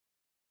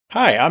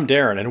Hi, I'm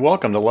Darren, and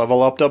welcome to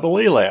Level Up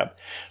EE Lab.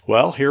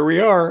 Well, here we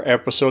are,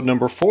 episode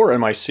number 4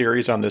 in my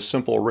series on this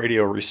simple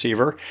radio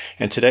receiver,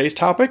 and today's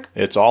topic,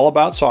 it's all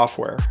about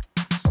software.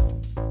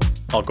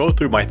 I'll go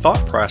through my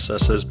thought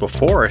processes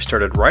before I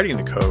started writing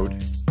the code,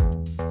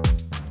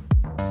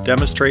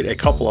 demonstrate a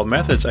couple of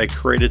methods I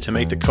created to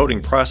make the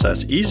coding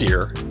process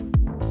easier,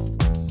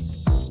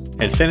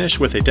 and finish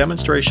with a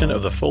demonstration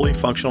of the fully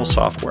functional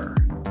software.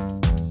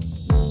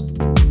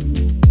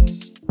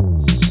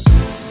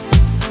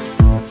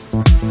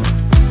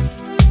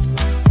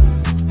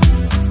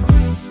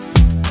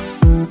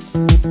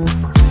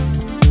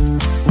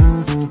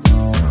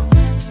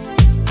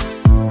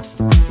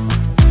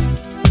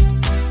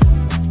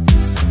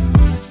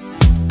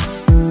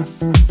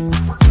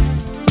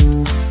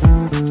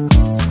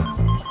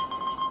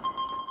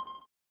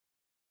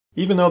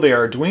 Even though the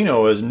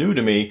Arduino is new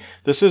to me,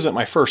 this isn't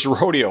my first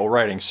rodeo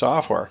writing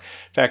software.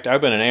 In fact, I've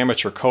been an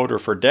amateur coder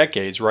for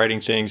decades, writing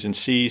things in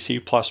C, C++,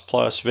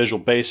 Visual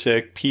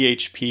Basic,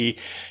 PHP,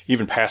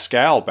 even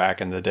Pascal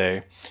back in the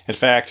day. In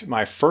fact,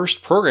 my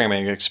first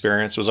programming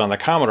experience was on the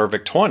Commodore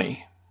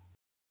VIC-20.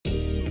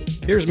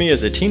 Here's me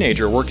as a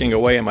teenager working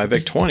away on my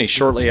VIC-20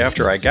 shortly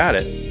after I got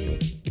it.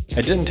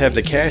 I didn't have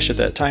the cash at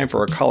that time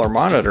for a color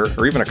monitor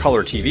or even a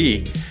color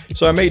TV,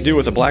 so I made do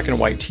with a black and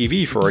white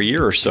TV for a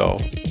year or so.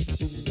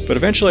 But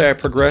eventually I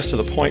progressed to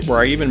the point where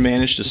I even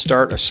managed to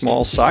start a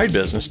small side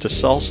business to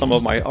sell some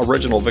of my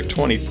original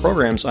VIC-20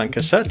 programs on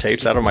cassette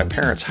tapes out of my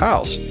parents'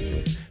 house.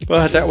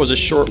 But that was a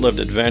short-lived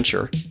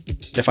adventure.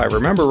 If I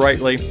remember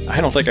rightly,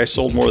 I don't think I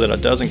sold more than a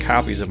dozen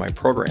copies of my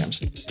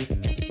programs.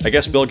 I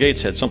guess Bill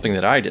Gates had something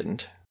that I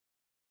didn't.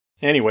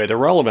 Anyway, the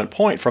relevant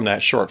point from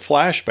that short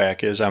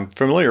flashback is I'm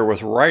familiar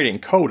with writing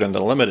code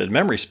into limited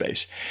memory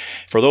space.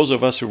 For those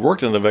of us who've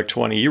worked in the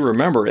VIC-20, you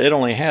remember it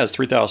only has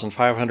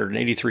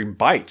 3,583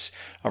 bytes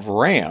of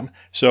RAM,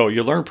 so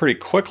you learn pretty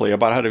quickly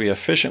about how to be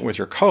efficient with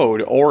your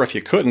code, or if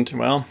you couldn't,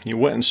 well, you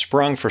went and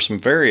sprung for some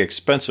very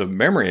expensive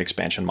memory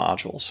expansion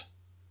modules.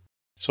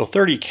 So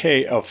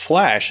 30K of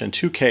flash and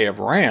 2K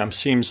of RAM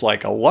seems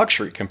like a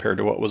luxury compared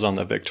to what was on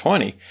the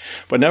VIC-20.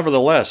 But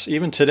nevertheless,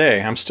 even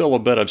today, I'm still a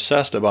bit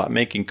obsessed about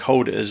making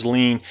code as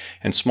lean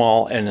and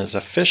small and as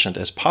efficient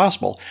as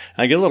possible.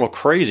 I get a little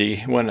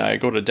crazy when I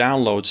go to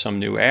download some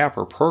new app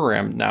or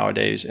program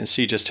nowadays and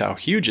see just how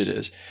huge it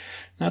is.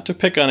 Not to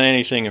pick on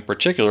anything in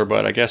particular,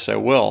 but I guess I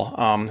will.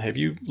 Have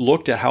you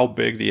looked at how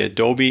big the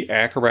Adobe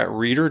Acrobat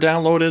Reader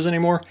download is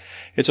anymore?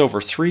 It's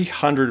over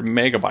 300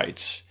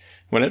 megabytes.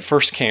 When it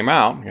first came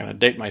out, I'm going to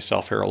date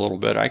myself here a little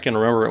bit, I can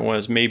remember it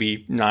was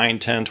maybe 9,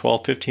 10,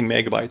 12, 15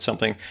 megabytes,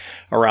 something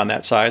around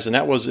that size, and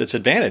that was its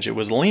advantage. It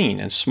was lean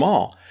and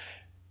small.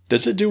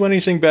 Does it do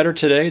anything better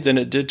today than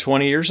it did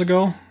 20 years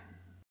ago?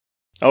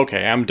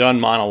 Okay, I'm done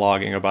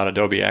monologuing about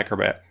Adobe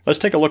Acrobat. Let's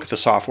take a look at the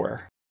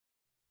software.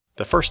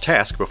 The first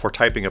task before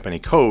typing up any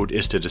code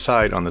is to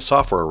decide on the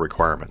software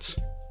requirements.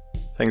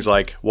 Things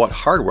like, what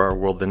hardware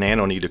will the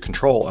Nano need to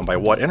control and by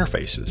what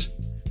interfaces?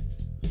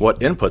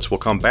 What inputs will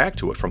come back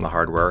to it from the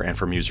hardware and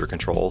from user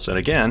controls, and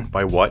again,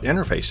 by what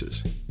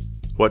interfaces?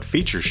 What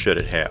features should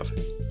it have?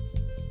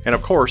 And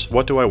of course,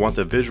 what do I want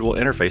the visual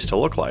interface to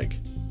look like?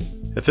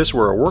 If this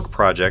were a work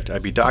project,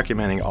 I'd be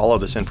documenting all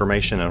of this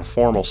information in a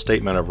formal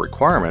statement of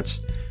requirements,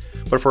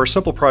 but for a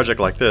simple project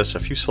like this, a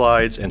few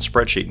slides and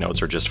spreadsheet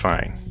notes are just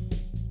fine.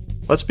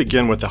 Let's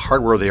begin with the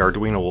hardware the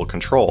Arduino will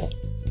control.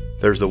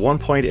 There's the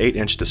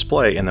 1.8-inch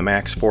display and the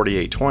Max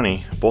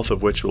 4820, both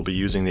of which will be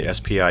using the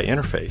SPI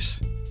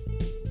interface.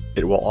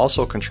 It will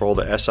also control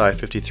the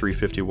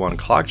SI5351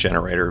 clock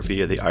generator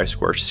via the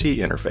I2C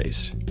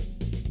interface.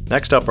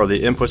 Next up are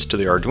the inputs to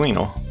the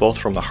Arduino, both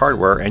from the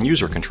hardware and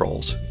user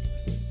controls.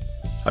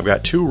 I've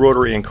got 2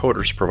 rotary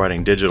encoders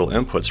providing digital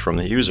inputs from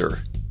the user.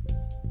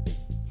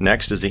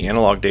 Next is the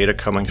analog data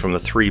coming from the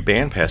 3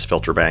 bandpass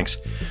filter banks,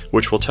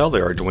 which will tell the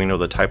Arduino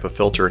the type of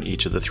filter in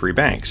each of the 3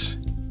 banks.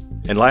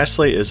 And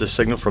lastly is a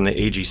signal from the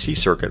AGC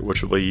circuit,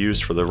 which will be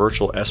used for the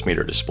virtual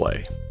S-meter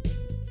display.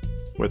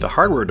 With the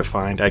hardware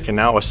defined, I can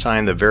now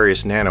assign the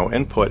various Nano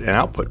input and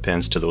output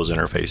pins to those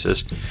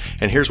interfaces,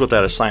 and here's what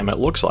that assignment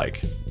looks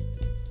like.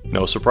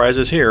 No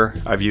surprises here,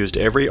 I've used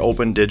every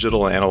open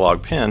digital and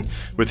analog pin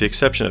with the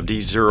exception of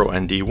D0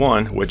 and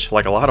D1, which,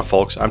 like a lot of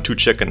folks, I'm too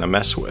chicken to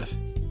mess with.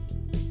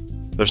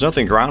 There's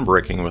nothing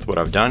groundbreaking with what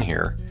I've done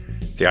here.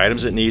 The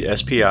items that need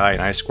SPI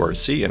and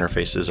I2C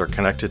interfaces are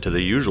connected to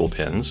the usual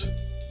pins.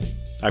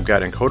 I've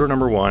got encoder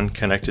number 1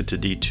 connected to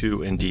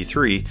D2 and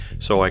D3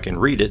 so I can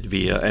read it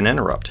via an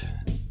interrupt.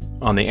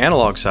 On the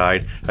analog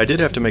side, I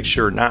did have to make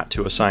sure not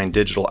to assign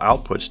digital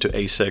outputs to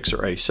A6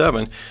 or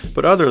A7,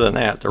 but other than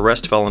that, the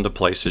rest fell into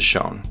place as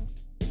shown.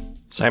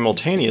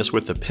 Simultaneous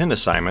with the pin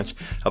assignments,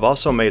 I've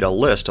also made a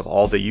list of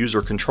all the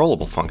user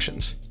controllable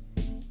functions.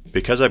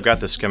 Because I've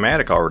got the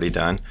schematic already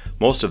done,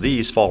 most of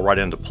these fall right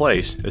into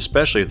place,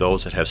 especially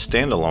those that have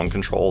standalone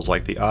controls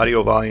like the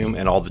audio volume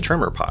and all the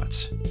trimmer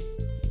pots.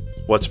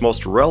 What's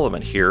most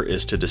relevant here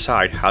is to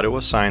decide how to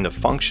assign the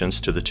functions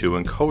to the 2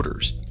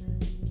 encoders.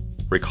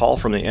 Recall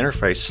from the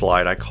interface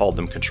slide I called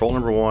them control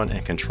number 1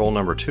 and control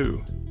number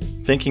 2.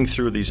 Thinking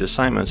through these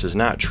assignments is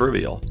not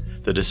trivial.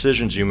 The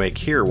decisions you make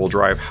here will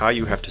drive how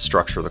you have to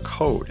structure the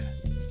code.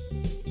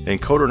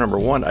 Encoder number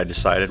 1, I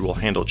decided, will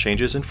handle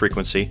changes in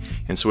frequency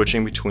and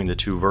switching between the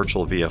two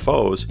virtual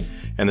VFOs,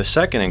 and the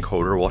second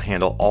encoder will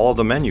handle all of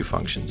the menu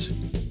functions.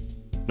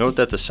 Note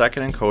that the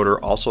second encoder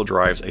also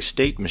drives a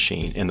state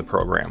machine in the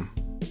program.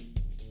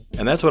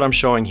 And that's what I'm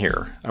showing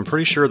here. I'm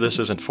pretty sure this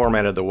isn't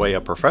formatted the way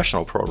a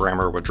professional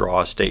programmer would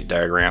draw a state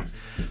diagram,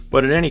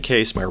 but in any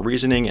case, my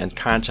reasoning and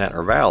content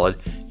are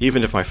valid,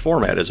 even if my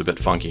format is a bit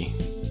funky.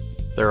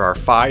 There are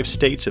 5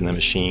 states in the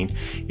machine.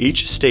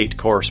 Each state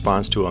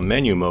corresponds to a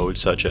menu mode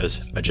such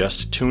as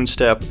adjust tune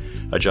step,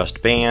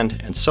 adjust band,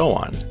 and so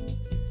on.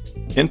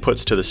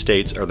 Inputs to the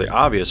states are the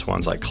obvious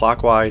ones like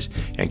clockwise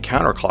and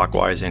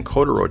counterclockwise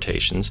encoder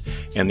rotations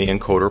and the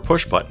encoder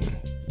push button.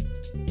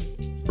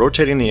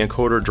 Rotating the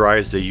encoder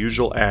drives the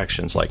usual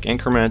actions like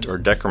increment or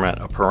decrement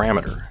a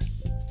parameter.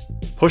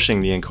 Pushing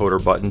the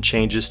encoder button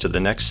changes to the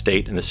next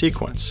state in the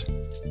sequence.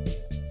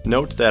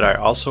 Note that I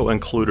also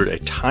included a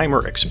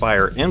timer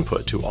expire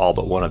input to all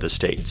but one of the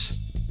states.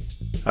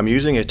 I'm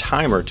using a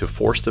timer to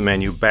force the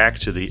menu back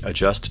to the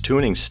adjust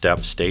tuning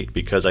step state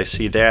because I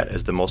see that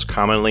as the most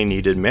commonly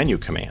needed menu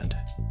command.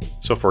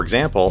 So for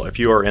example, if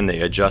you are in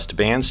the adjust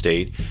band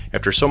state,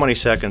 after so many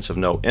seconds of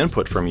no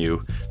input from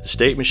you, the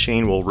state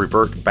machine will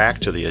revert back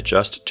to the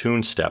adjust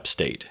tune step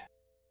state.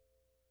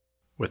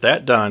 With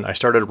that done, I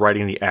started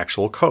writing the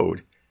actual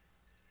code.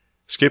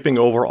 Skipping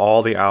over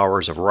all the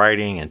hours of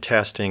writing and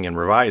testing and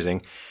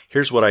revising,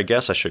 here's what I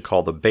guess I should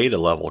call the beta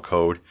level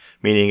code,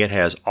 meaning it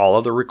has all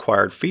of the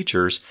required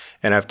features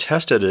and I've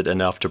tested it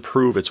enough to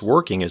prove it's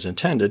working as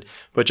intended,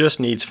 but just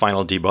needs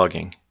final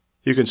debugging.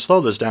 You can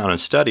slow this down and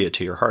study it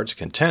to your heart's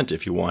content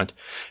if you want,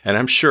 and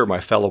I'm sure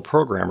my fellow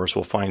programmers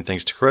will find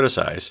things to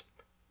criticize.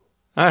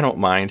 I don't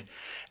mind.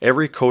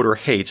 Every coder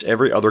hates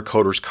every other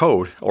coder's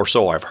code, or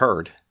so I've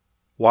heard.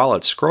 While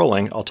it's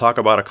scrolling, I'll talk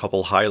about a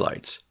couple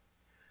highlights.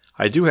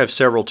 I do have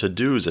several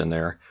to-dos in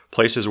there,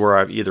 places where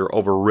I've either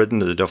overridden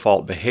the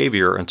default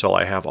behavior until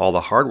I have all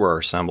the hardware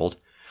assembled,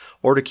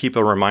 or to keep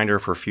a reminder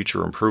for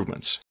future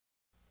improvements.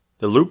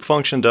 The loop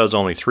function does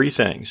only 3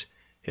 things.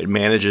 It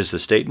manages the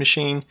state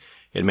machine,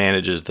 it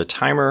manages the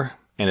timer,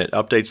 and it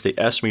updates the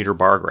S-meter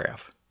bar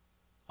graph.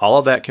 All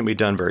of that can be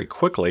done very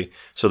quickly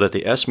so that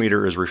the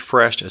S-meter is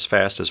refreshed as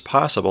fast as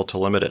possible to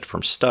limit it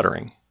from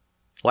stuttering.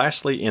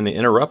 Lastly, in the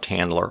interrupt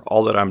handler,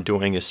 all that I'm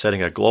doing is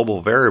setting a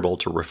global variable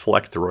to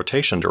reflect the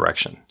rotation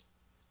direction.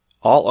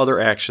 All other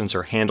actions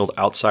are handled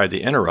outside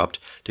the interrupt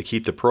to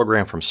keep the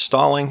program from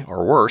stalling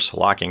or worse,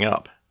 locking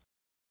up.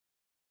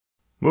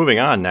 Moving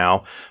on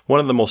now, one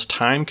of the most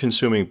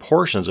time-consuming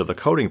portions of the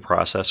coding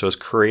process was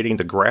creating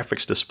the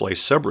graphics display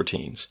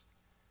subroutines.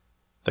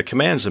 The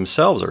commands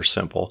themselves are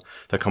simple.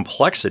 The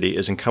complexity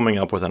is in coming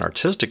up with an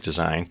artistic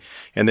design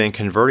and then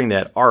converting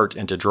that art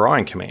into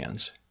drawing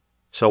commands.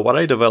 So what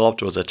I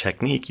developed was a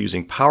technique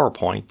using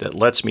PowerPoint that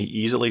lets me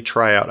easily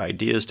try out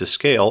ideas to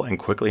scale and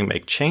quickly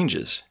make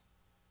changes.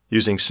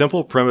 Using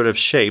simple primitive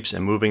shapes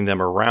and moving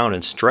them around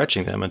and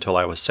stretching them until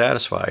I was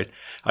satisfied,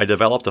 I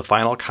developed the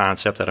final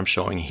concept that I'm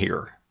showing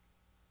here.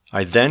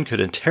 I then could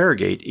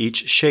interrogate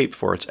each shape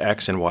for its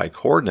X and Y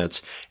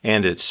coordinates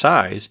and its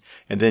size,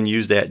 and then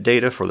use that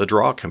data for the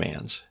draw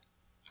commands.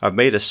 I've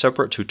made a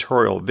separate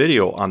tutorial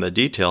video on the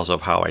details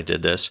of how I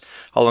did this.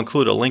 I'll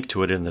include a link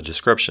to it in the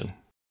description.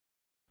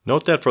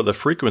 Note that for the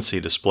frequency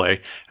display,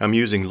 I'm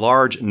using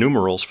large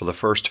numerals for the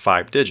first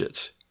 5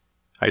 digits.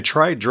 I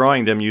tried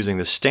drawing them using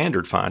the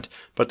standard font,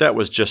 but that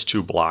was just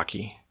too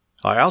blocky.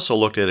 I also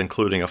looked at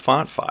including a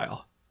font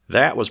file.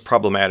 That was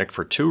problematic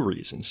for 2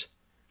 reasons.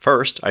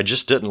 First, I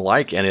just didn't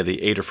like any of the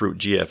Adafruit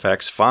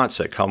GFX fonts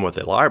that come with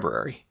the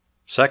library.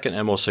 Second,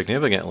 and most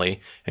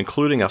significantly,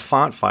 including a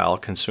font file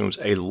consumes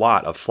a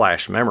lot of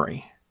flash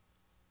memory.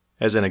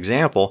 As an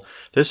example,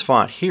 this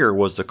font here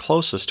was the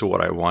closest to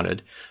what I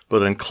wanted,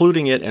 but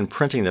including it and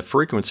printing the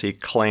frequency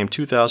claimed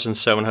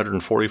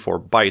 2,744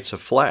 bytes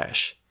of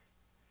flash.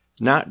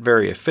 Not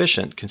very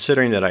efficient,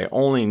 considering that I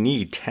only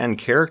need 10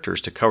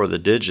 characters to cover the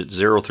digits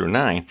 0 through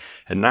 9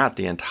 and not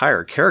the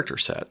entire character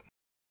set.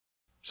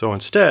 So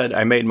instead,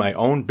 I made my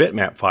own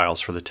bitmap files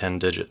for the 10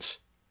 digits.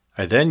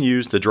 I then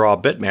used the draw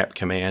bitmap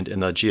command in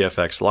the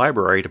GFX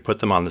library to put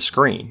them on the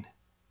screen.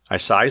 I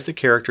sized the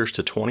characters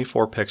to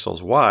 24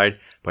 pixels wide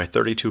by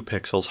 32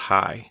 pixels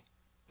high.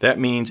 That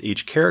means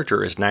each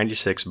character is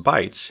 96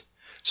 bytes,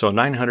 so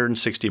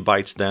 960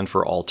 bytes then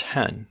for all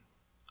 10.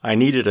 I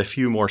needed a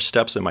few more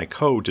steps in my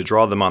code to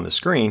draw them on the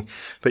screen,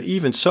 but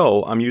even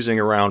so, I'm using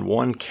around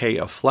 1K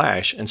of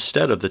flash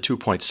instead of the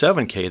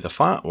 2.7K the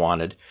font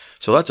wanted,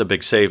 so that's a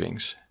big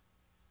savings.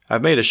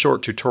 I've made a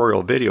short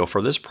tutorial video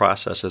for this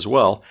process as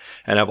well,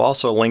 and I've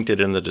also linked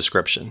it in the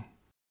description.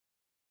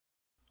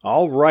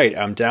 Alright,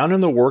 I'm down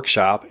in the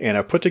workshop and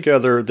I put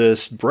together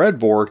this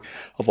breadboard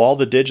of all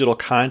the digital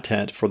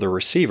content for the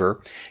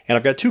receiver, and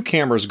I've got 2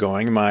 cameras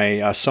going,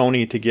 my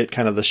Sony to get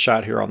kind of the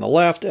shot here on the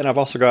left, and I've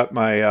also got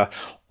my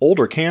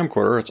older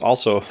camcorder, it's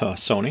also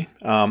Sony,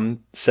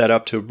 set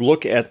up to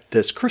look at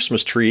this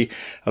Christmas tree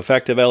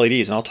effective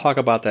LEDs, and I'll talk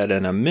about that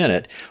in a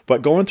minute.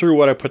 But going through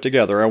what I put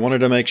together, I wanted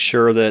to make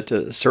sure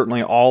that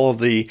certainly all of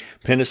the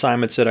pin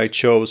assignments that I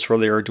chose for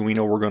the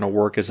Arduino were going to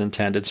work as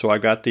intended. So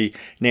I've got the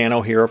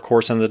Nano here, of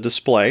course, on the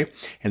display,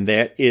 and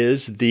that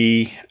is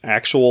the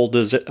actual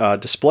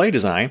display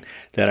design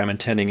that I'm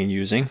intending and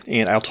using,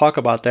 and I'll talk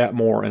about that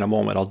more in a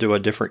moment. I'll do a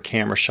different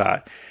camera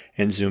shot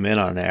and zoom in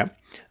on that.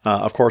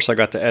 Of course, I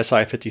got the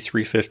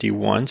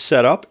SI5351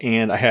 set up,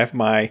 and I have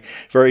my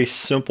very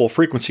simple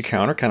frequency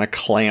counter kind of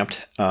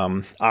clamped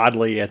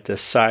oddly at the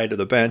side of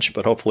the bench,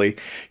 but hopefully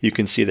you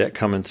can see that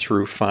coming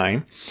through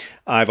fine.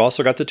 I've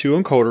also got the two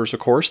encoders,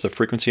 of course, the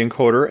frequency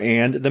encoder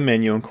and the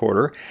menu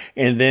encoder.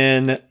 And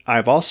then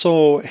I've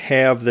also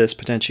have this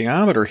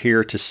potentiometer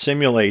here to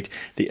simulate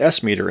the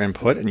S meter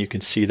input, and you can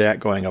see that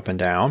going up and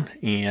down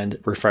and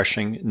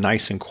refreshing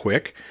nice and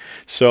quick.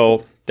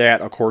 So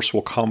that, of course,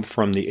 will come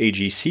from the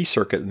AGC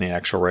circuit in the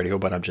actual radio,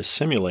 but I'm just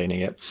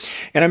simulating it.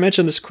 And I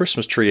mentioned this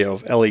Christmas tree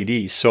of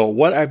LEDs. So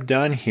what I've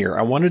done here,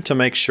 I wanted to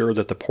make sure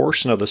that the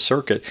portion of the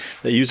circuit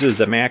that uses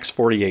the Max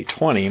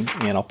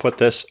 4820, and I'll put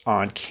this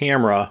on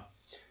camera,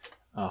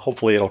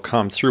 hopefully it'll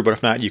come through, but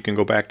if not, you can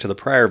go back to the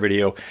prior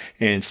video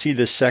and see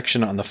this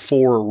section on the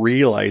 4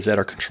 relays that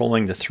are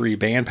controlling the 3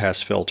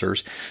 bandpass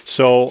filters.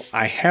 So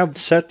I have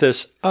set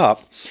this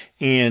up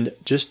and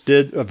just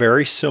did a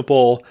very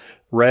simple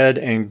red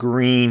and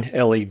green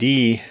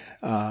LED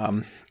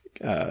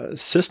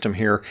system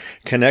here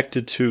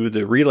connected to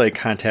the relay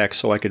contacts,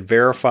 so I could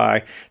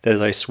verify that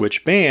as I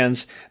switch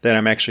bands that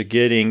I'm actually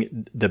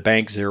getting the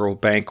bank 0,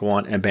 bank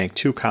 1, and bank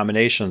 2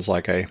 combinations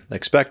like I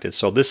expected.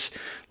 So this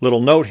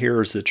little note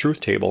here is the truth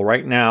table.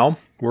 Right now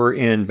we're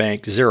in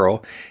bank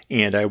 0,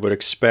 and I would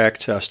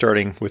expect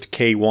starting with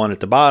K1 at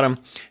the bottom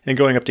and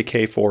going up to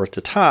K4 at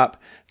the top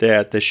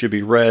that this should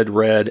be red,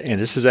 red, and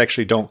this is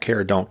actually don't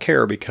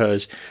care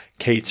because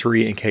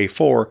K3 and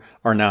K4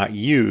 are not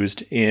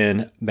used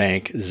in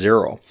bank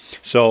 0.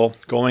 So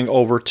going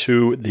over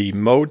to the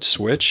mode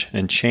switch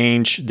and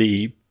change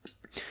the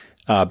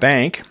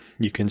bank,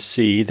 you can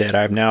see that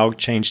I've now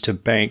changed to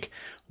bank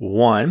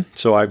 1.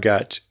 So I've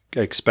got, I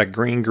expect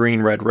green,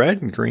 green, red,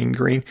 red, and green,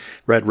 green,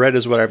 red, red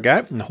is what I've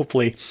got. And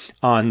hopefully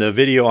on the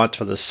video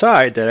onto the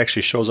side, that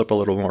actually shows up a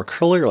little more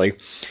clearly.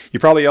 You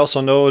probably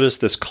also notice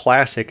this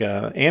classic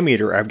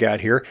ammeter I've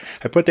got here.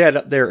 I put that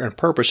up there on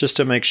purpose just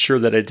to make sure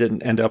that I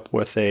didn't end up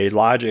with a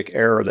logic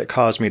error that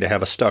caused me to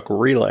have a stuck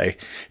relay.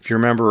 If you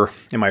remember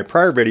in my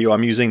prior video,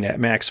 I'm using that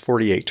Max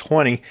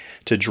 4820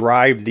 to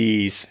drive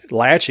these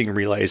latching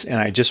relays, and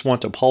I just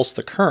want to pulse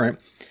the current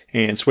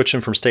and switch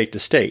them from state to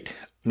state.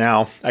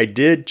 Now, I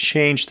did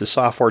change the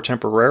software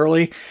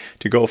temporarily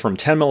to go from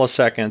 10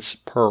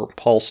 milliseconds per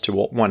pulse to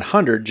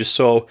 100, just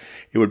so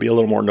it would be a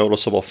little more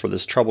noticeable for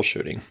this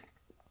troubleshooting.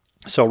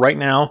 So right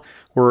now,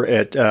 we're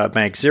at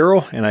bank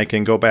 0, and I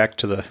can go back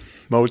to the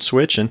mode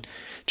switch and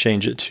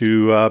change it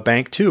to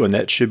bank 2, and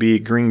that should be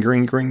green,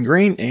 green, green,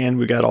 green, and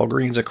we got all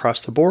greens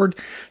across the board,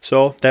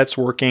 so that's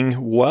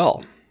working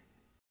well.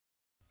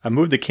 I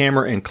moved the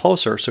camera in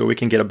closer so we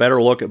can get a better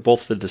look at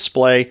both the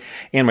display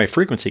and my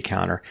frequency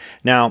counter.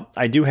 Now,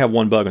 I do have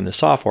one bug in the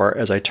software.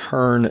 As I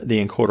turn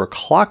the encoder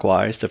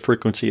clockwise, the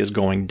frequency is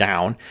going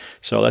down,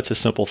 so that's a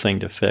simple thing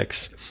to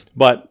fix.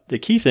 But the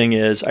key thing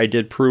is I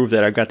did prove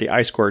that I've got the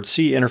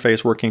I2C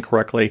interface working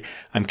correctly.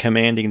 I'm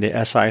commanding the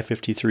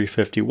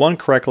SI5351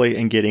 correctly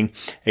and getting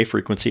a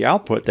frequency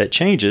output that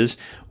changes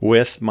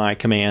with my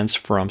commands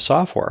from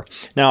software.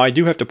 Now, I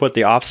do have to put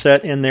the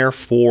offset in there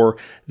for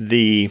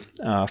the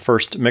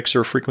first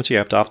mixer frequency. I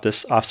have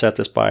to offset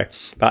this by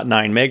about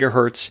 9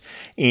 megahertz,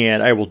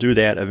 and I will do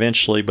that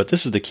eventually, but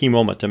this is the key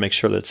moment to make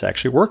sure that it's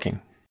actually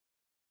working.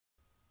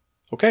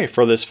 Okay,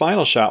 for this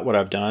final shot, what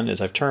I've done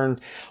is I've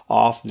turned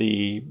off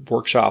the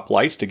workshop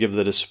lights to give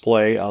the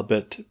display a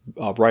bit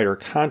brighter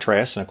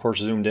contrast, and of course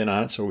zoomed in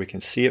on it so we can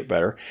see it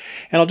better.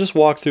 And I'll just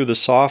walk through the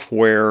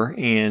software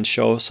and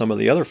show some of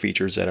the other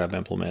features that I've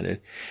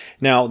implemented.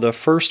 Now, the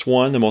first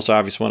one, the most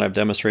obvious one I've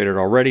demonstrated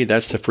already,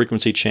 that's the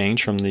frequency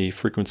change from the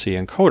frequency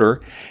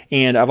encoder.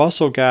 And I've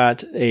also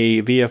got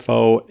a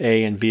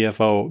VFO-A and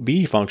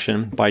VFO-B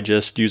function by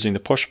just using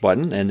the push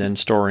button and then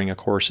storing, of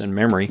course, in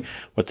memory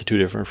what the two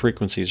different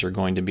frequencies are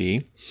going to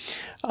be.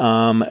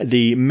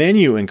 The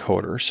menu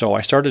encoder, so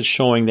I started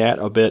showing that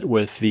a bit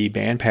with the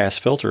bandpass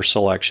filter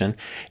selection.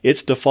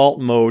 Its default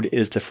mode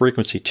is the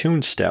frequency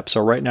tune step.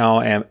 So right now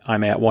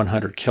I'm at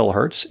 100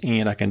 kilohertz,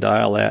 and I can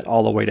dial that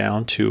all the way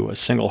down to a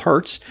single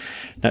hertz.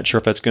 Not sure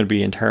if that's going to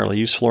be entirely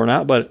useful or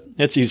not, but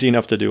it's easy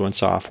enough to do in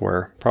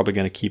software. Probably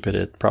going to keep it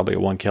at probably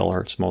 1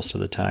 kilohertz most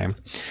of the time.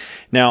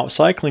 Now,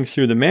 cycling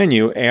through the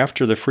menu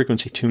after the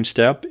frequency tune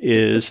step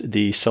is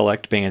the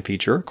select band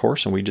feature, of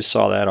course, and we just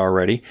saw that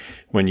already.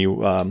 When you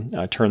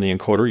turn the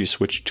encoder, you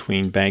switch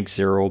between bank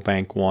 0,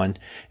 bank 1,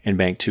 and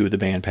bank 2 of the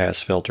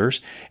bandpass filters.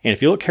 And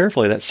if you look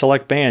carefully, that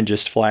select band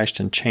just flashed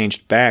and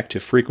changed back to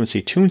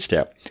frequency tune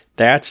step.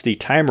 That's the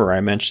timer I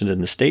mentioned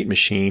in the state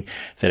machine,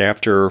 that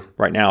after,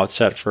 right now it's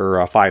set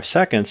for 5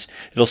 seconds,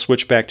 it'll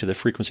switch back to the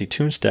frequency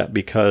tune step,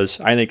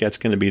 because I think that's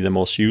going to be the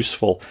most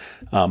useful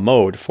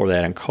mode for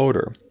that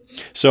encoder.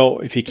 So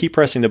if you keep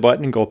pressing the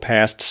button and go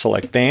past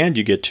select band,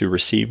 you get to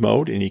receive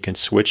mode, and you can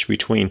switch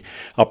between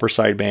upper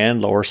sideband,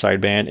 lower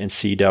sideband, and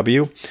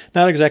CW.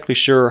 Not exactly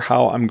sure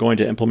how I'm going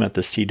to implement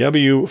the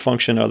CW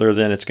function, other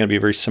than it's going to be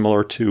very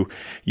similar to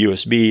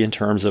USB in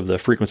terms of the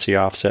frequency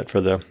offset for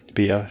the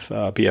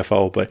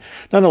BFO, but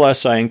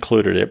nonetheless I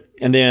included it.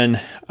 And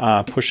then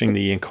pushing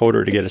the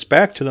encoder to get us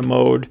back to the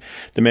mode,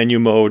 the menu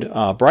mode,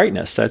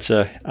 brightness. That's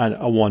a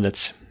one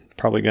that's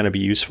probably going to be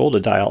useful to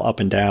dial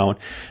up and down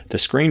the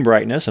screen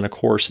brightness. And of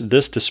course,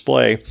 this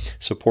display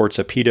supports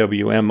a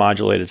PWM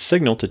modulated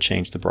signal to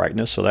change the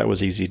brightness, so that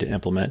was easy to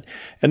implement.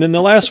 And then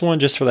the last one,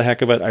 just for the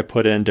heck of it, I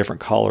put in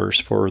different colors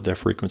for the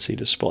frequency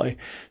display.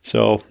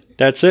 So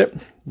that's it.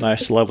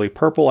 Nice, lovely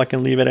purple I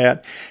can leave it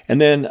at.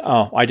 And then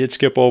I did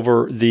skip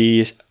over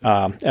the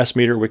S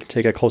meter. We can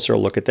take a closer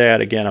look at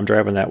that. Again, I'm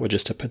driving that with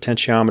just a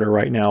potentiometer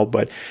right now,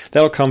 but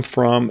that'll come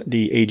from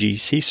the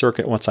AGC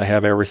circuit once I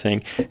have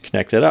everything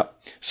connected up.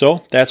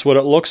 So that's what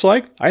it looks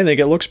like. I think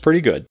it looks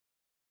pretty good.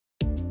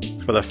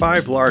 For the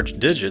 5 large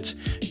digits,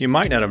 you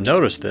might not have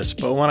noticed this,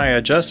 but when I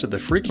adjusted the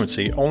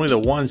frequency, only the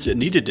ones that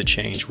needed to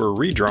change were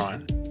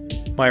redrawn.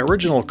 My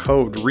original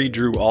code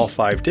redrew all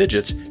 5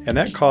 digits, and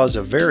that caused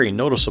a very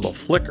noticeable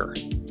flicker.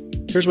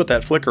 Here's what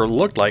that flicker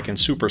looked like in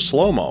super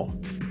slow-mo.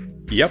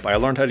 Yep, I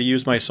learned how to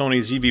use my Sony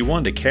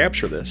ZV-1 to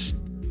capture this.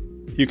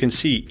 You can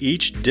see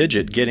each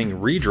digit getting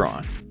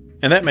redrawn.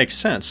 And that makes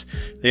sense.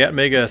 The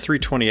Atmega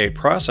 328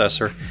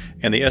 processor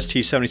and the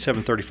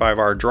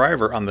ST7735R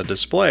driver on the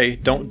display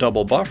don't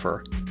double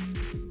buffer,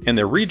 and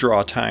the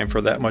redraw time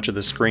for that much of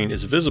the screen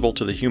is visible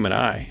to the human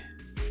eye.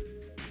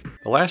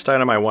 The last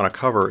item I want to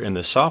cover in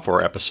this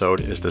software episode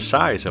is the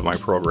size of my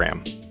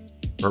program.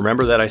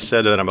 Remember that I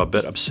said that I'm a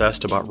bit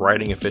obsessed about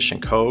writing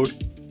efficient code,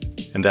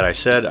 and that I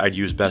said I'd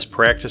use best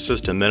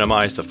practices to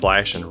minimize the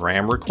flash and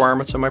RAM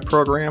requirements of my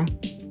program?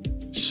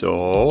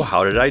 So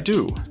how did I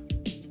do?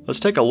 Let's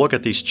take a look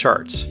at these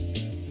charts.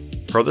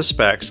 Per the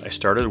specs, I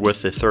started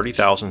with the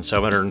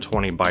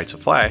 30,720 bytes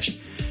of flash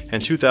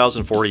and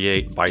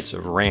 2,048 bytes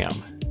of RAM.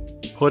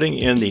 Putting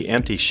in the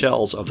empty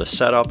shells of the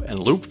setup and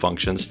loop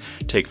functions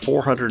take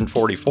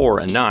 444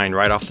 and 9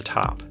 right off the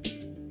top.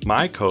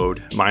 My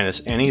code,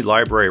 minus any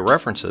library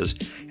references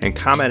and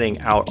commenting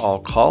out all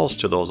calls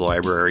to those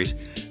libraries,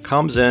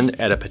 comes in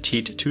at a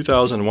petite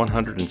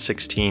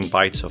 2,116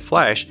 bytes of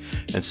flash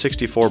and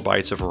 64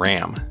 bytes of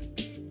RAM.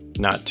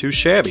 Not too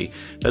shabby.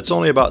 That's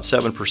only about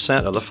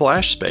 7% of the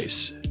flash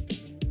space.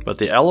 But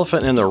the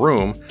elephant in the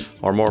room,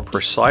 or more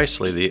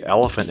precisely the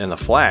elephant in the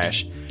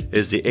flash,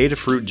 is the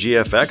Adafruit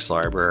GFX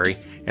library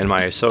and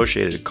my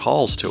associated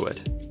calls to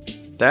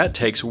it. That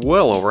takes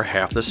well over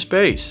half the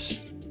space.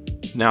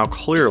 Now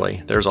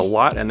clearly, there's a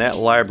lot in that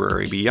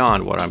library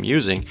beyond what I'm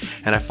using,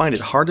 and I find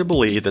it hard to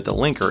believe that the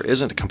linker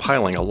isn't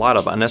compiling a lot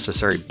of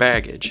unnecessary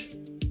baggage.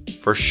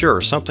 For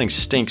sure, something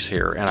stinks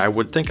here, and I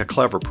would think a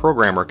clever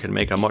programmer could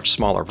make a much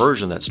smaller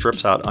version that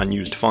strips out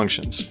unused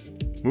functions.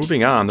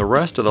 Moving on, the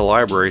rest of the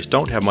libraries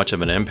don't have much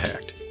of an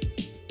impact.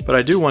 But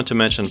I do want to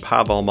mention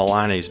Pavel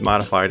Milani's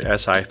modified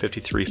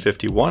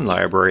SI5351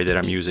 library that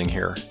I'm using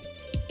here.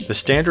 The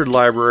standard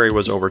library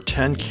was over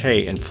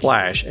 10K in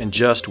flash and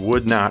just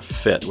would not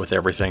fit with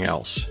everything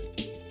else.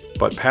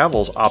 But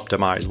Pavel's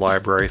optimized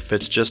library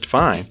fits just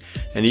fine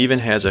and even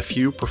has a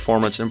few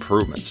performance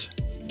improvements.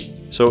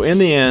 So in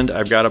the end,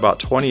 I've got about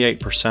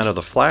 28% of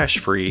the flash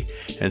free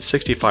and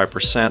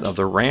 65% of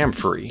the RAM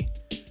free.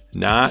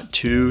 Not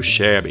too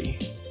shabby.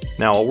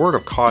 Now a word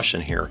of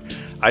caution here.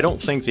 I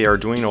don't think the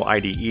Arduino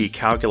IDE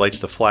calculates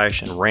the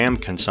flash and RAM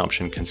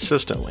consumption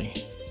consistently.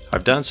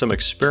 I've done some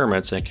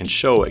experiments and can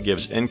show it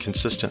gives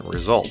inconsistent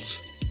results.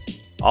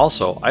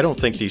 Also, I don't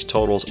think these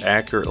totals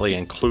accurately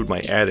include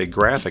my added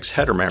graphics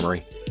header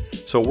memory,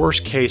 so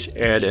worst case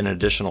add an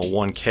additional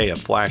 1K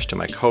of flash to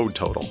my code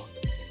total.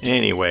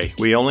 Anyway,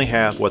 we only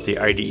have what the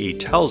IDE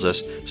tells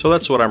us, so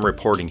that's what I'm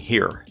reporting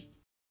here.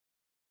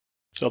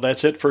 So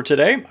that's it for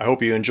today. I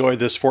hope you enjoyed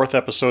this 4th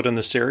episode in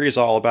the series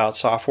all about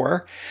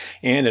software.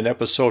 And in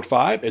episode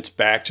 5, it's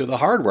back to the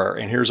hardware.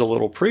 And here's a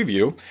little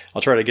preview.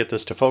 I'll try to get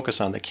this to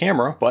focus on the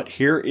camera, but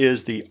here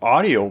is the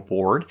audio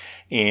board.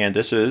 And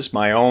this is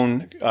my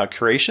own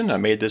creation. I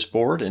made this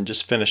board and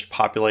just finished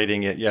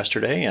populating it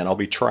yesterday, and I'll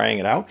be trying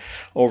it out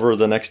over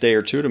the next day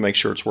or two to make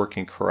sure it's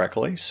working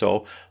correctly.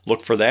 So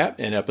look for that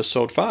in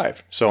episode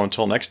 5. So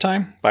until next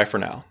time, bye for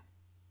now.